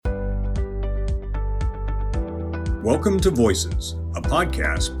Welcome to Voices, a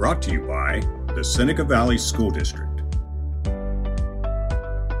podcast brought to you by the Seneca Valley School District.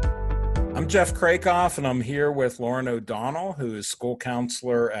 I'm Jeff Krakoff, and I'm here with Lauren O'Donnell, who is school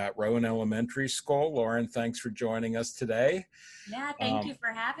counselor at Rowan Elementary School. Lauren, thanks for joining us today. Yeah, thank you for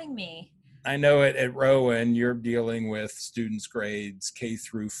having me. I know at Rowan, you're dealing with students' grades K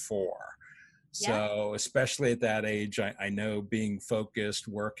through 4. So especially at that age, I know being focused,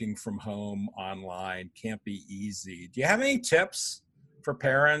 working from home online can't be easy. Do you have any tips for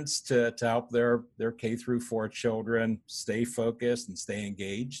parents to help their K through 4 children stay focused and stay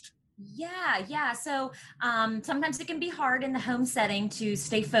engaged? Yeah. So sometimes it can be hard in the home setting to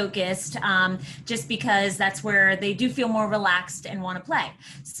stay focused just because that's where they do feel more relaxed and want to play.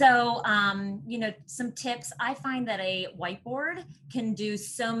 So, some tips. I find that a whiteboard can do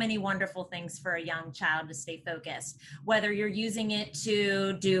so many wonderful things for a young child to stay focused, whether you're using it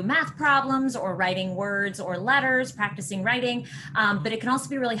to do math problems or writing words or letters, practicing writing. But it can also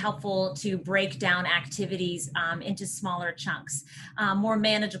be really helpful to break down activities into smaller chunks, more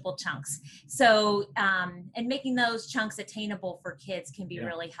manageable chunks. So, and making those chunks attainable for kids can be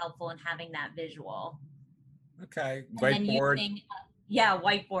really helpful in having that visual. Okay. Whiteboard.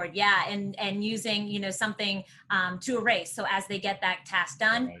 Whiteboard. Yeah. And using, something to erase. So as they get that task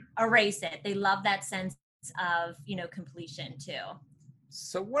done, erase it. They love that sense of, completion too.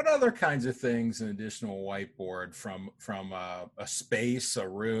 So what other kinds of things in additional whiteboard from a space, a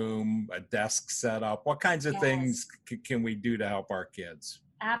room, a desk setup? What kinds of things can we do to help our kids?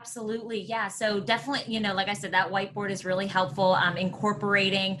 Absolutely. Yeah. So definitely, like I said, that whiteboard is really helpful.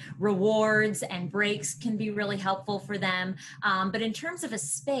 Incorporating rewards and breaks can be really helpful for them. But in terms of a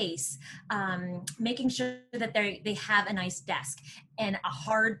space, making sure that they have a nice desk and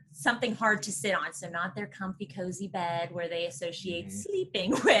something hard to sit on. So not their comfy, cozy bed where they associate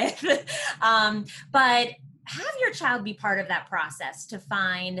sleeping with, but have your child be part of that process to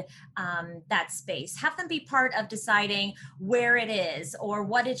find that space. Have them be part of deciding where it is or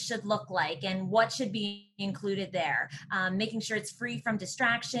what it should look like and what should be included there. Making sure it's free from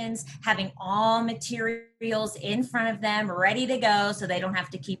distractions, having all materials in front of them ready to go so they don't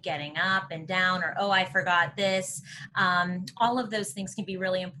have to keep getting up and down or, I forgot this. All of those things can be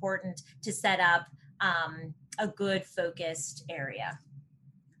really important to set up a good focused area.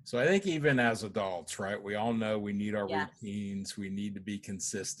 So I think even as adults, right, we all know we need our routines. We need to be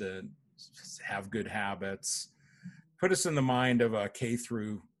consistent, have good habits. Put us in the mind of a K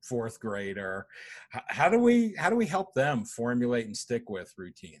through 4th grader. How do we help them formulate and stick with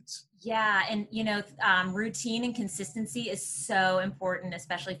routines? Yeah. And, routine and consistency is so important,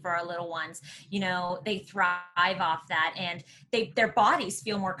 especially for our little ones. They thrive off that and their bodies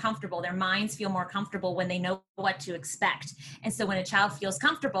feel more comfortable. Their minds feel more comfortable when they know what to expect. And so when a child feels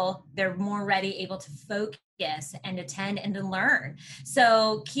comfortable, they're more ready, able to focus and attend and to learn.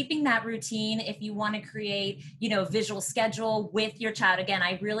 So keeping that routine, if you want to create, a visual schedule with your child, again,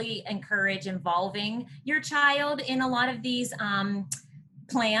 I really encourage involving your child in a lot of these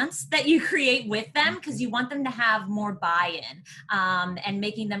plans that you create with them because you want them to have more buy-in and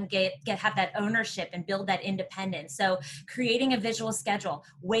making them have that ownership and build that independence. So creating a visual schedule,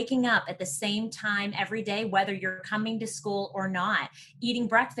 waking up at the same time every day, whether you're coming to school or not, eating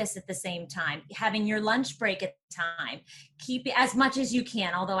breakfast at the same time, having your lunch break at time, keep it as much as you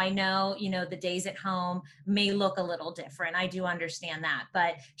can. Although I know, the days at home may look a little different. I do understand that,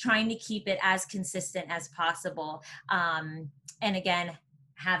 but trying to keep it as consistent as possible. And again,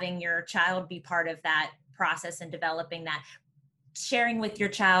 having your child be part of that process and developing that, sharing with your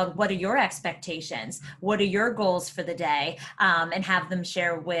child, what are your expectations? What are your goals for the day? And have them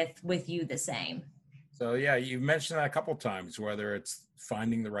share with you the same. So you've mentioned that a couple of times, whether it's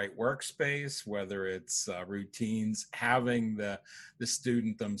finding the right workspace, whether it's routines, having the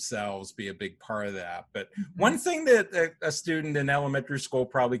student themselves be a big part of that. But one thing that a student in elementary school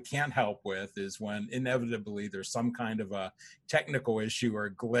probably can't help with is when inevitably there's some kind of a technical issue or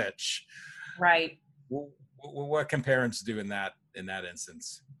glitch. Right. What can parents do in that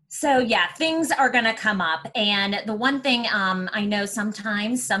instance? So things are going to come up. And the one thing I know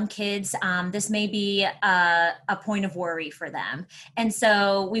sometimes some kids, this may be a point of worry for them. And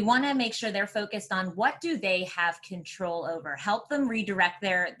so we want to make sure they're focused on what do they have control over, help them redirect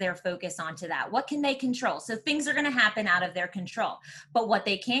their focus onto that. What can they control? So things are going to happen out of their control, but what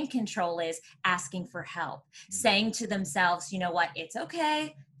they can control is asking for help, saying to themselves, you know what, it's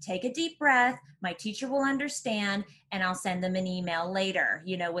okay. take a deep breath. My teacher will understand, and I'll send them an email later,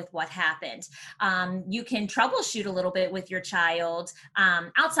 with what happened. You can troubleshoot a little bit with your child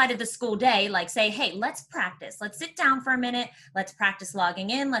outside of the school day, like say, hey, let's practice. Let's sit down for a minute. Let's practice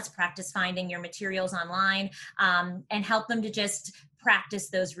logging in. Let's practice finding your materials online, and help them to just practice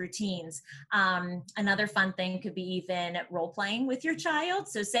those routines. Another fun thing could be even role playing with your child.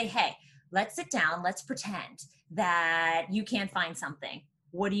 So say, hey, let's sit down. Let's pretend that you can't find something.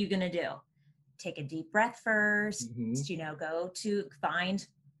 What are you going to do? Take a deep breath first, go to find,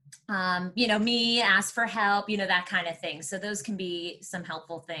 me, ask for help, that kind of thing. So those can be some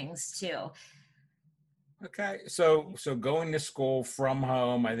helpful things too. Okay. So going to school from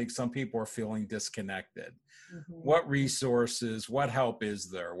home, I think some people are feeling disconnected. What resources, what help is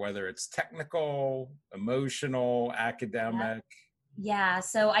there, whether it's technical, emotional, academic? Yeah.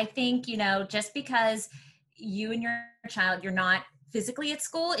 So I think, just because you and your child, you're not physically at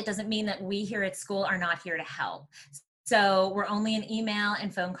school, it doesn't mean that we here at school are not here to help. So we're only an email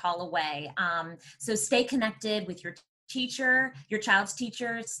and phone call away. So stay connected with your teacher, your child's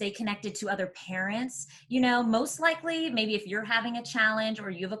teacher, stay connected to other parents. Most likely, maybe if you're having a challenge or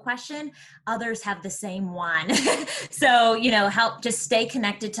you have a question, others have the same one. So, help just stay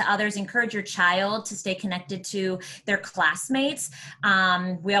connected to others, encourage your child to stay connected to their classmates.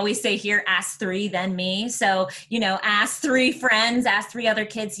 We always say here, ask three, then me. So, ask three friends, ask three other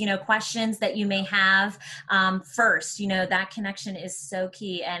kids, questions that you may have first. That connection is so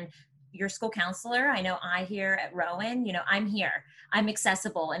key. And your school counselor, I know I here at Rowan, I'm here, I'm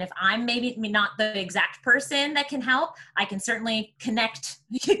accessible. And if I'm maybe not the exact person that can help, I can certainly connect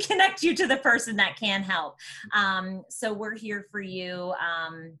you to the person that can help. So we're here for you,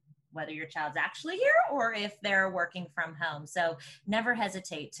 whether your child's actually here or if they're working from home. So never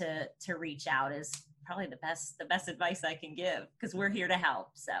hesitate to reach out is probably the best advice I can give, because we're here to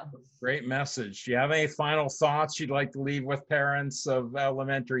help. So great message. Do you have any final thoughts you'd like to leave with parents of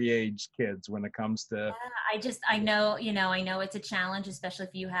elementary age kids when it comes to? Yeah, I know it's a challenge, especially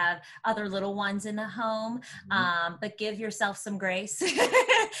if you have other little ones in the home, but give yourself some grace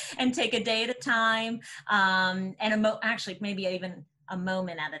and take a day at a time. And actually maybe even a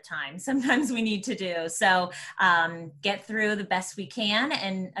moment at a time. Sometimes we need to do. So get through the best we can.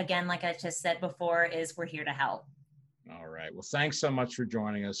 And again, like I just said before, we're here to help. All right. Well, thanks so much for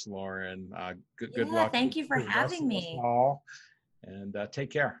joining us, Lauren. Good luck. Thank you for having me. And take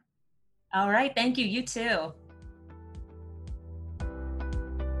care. All right. Thank you. You too.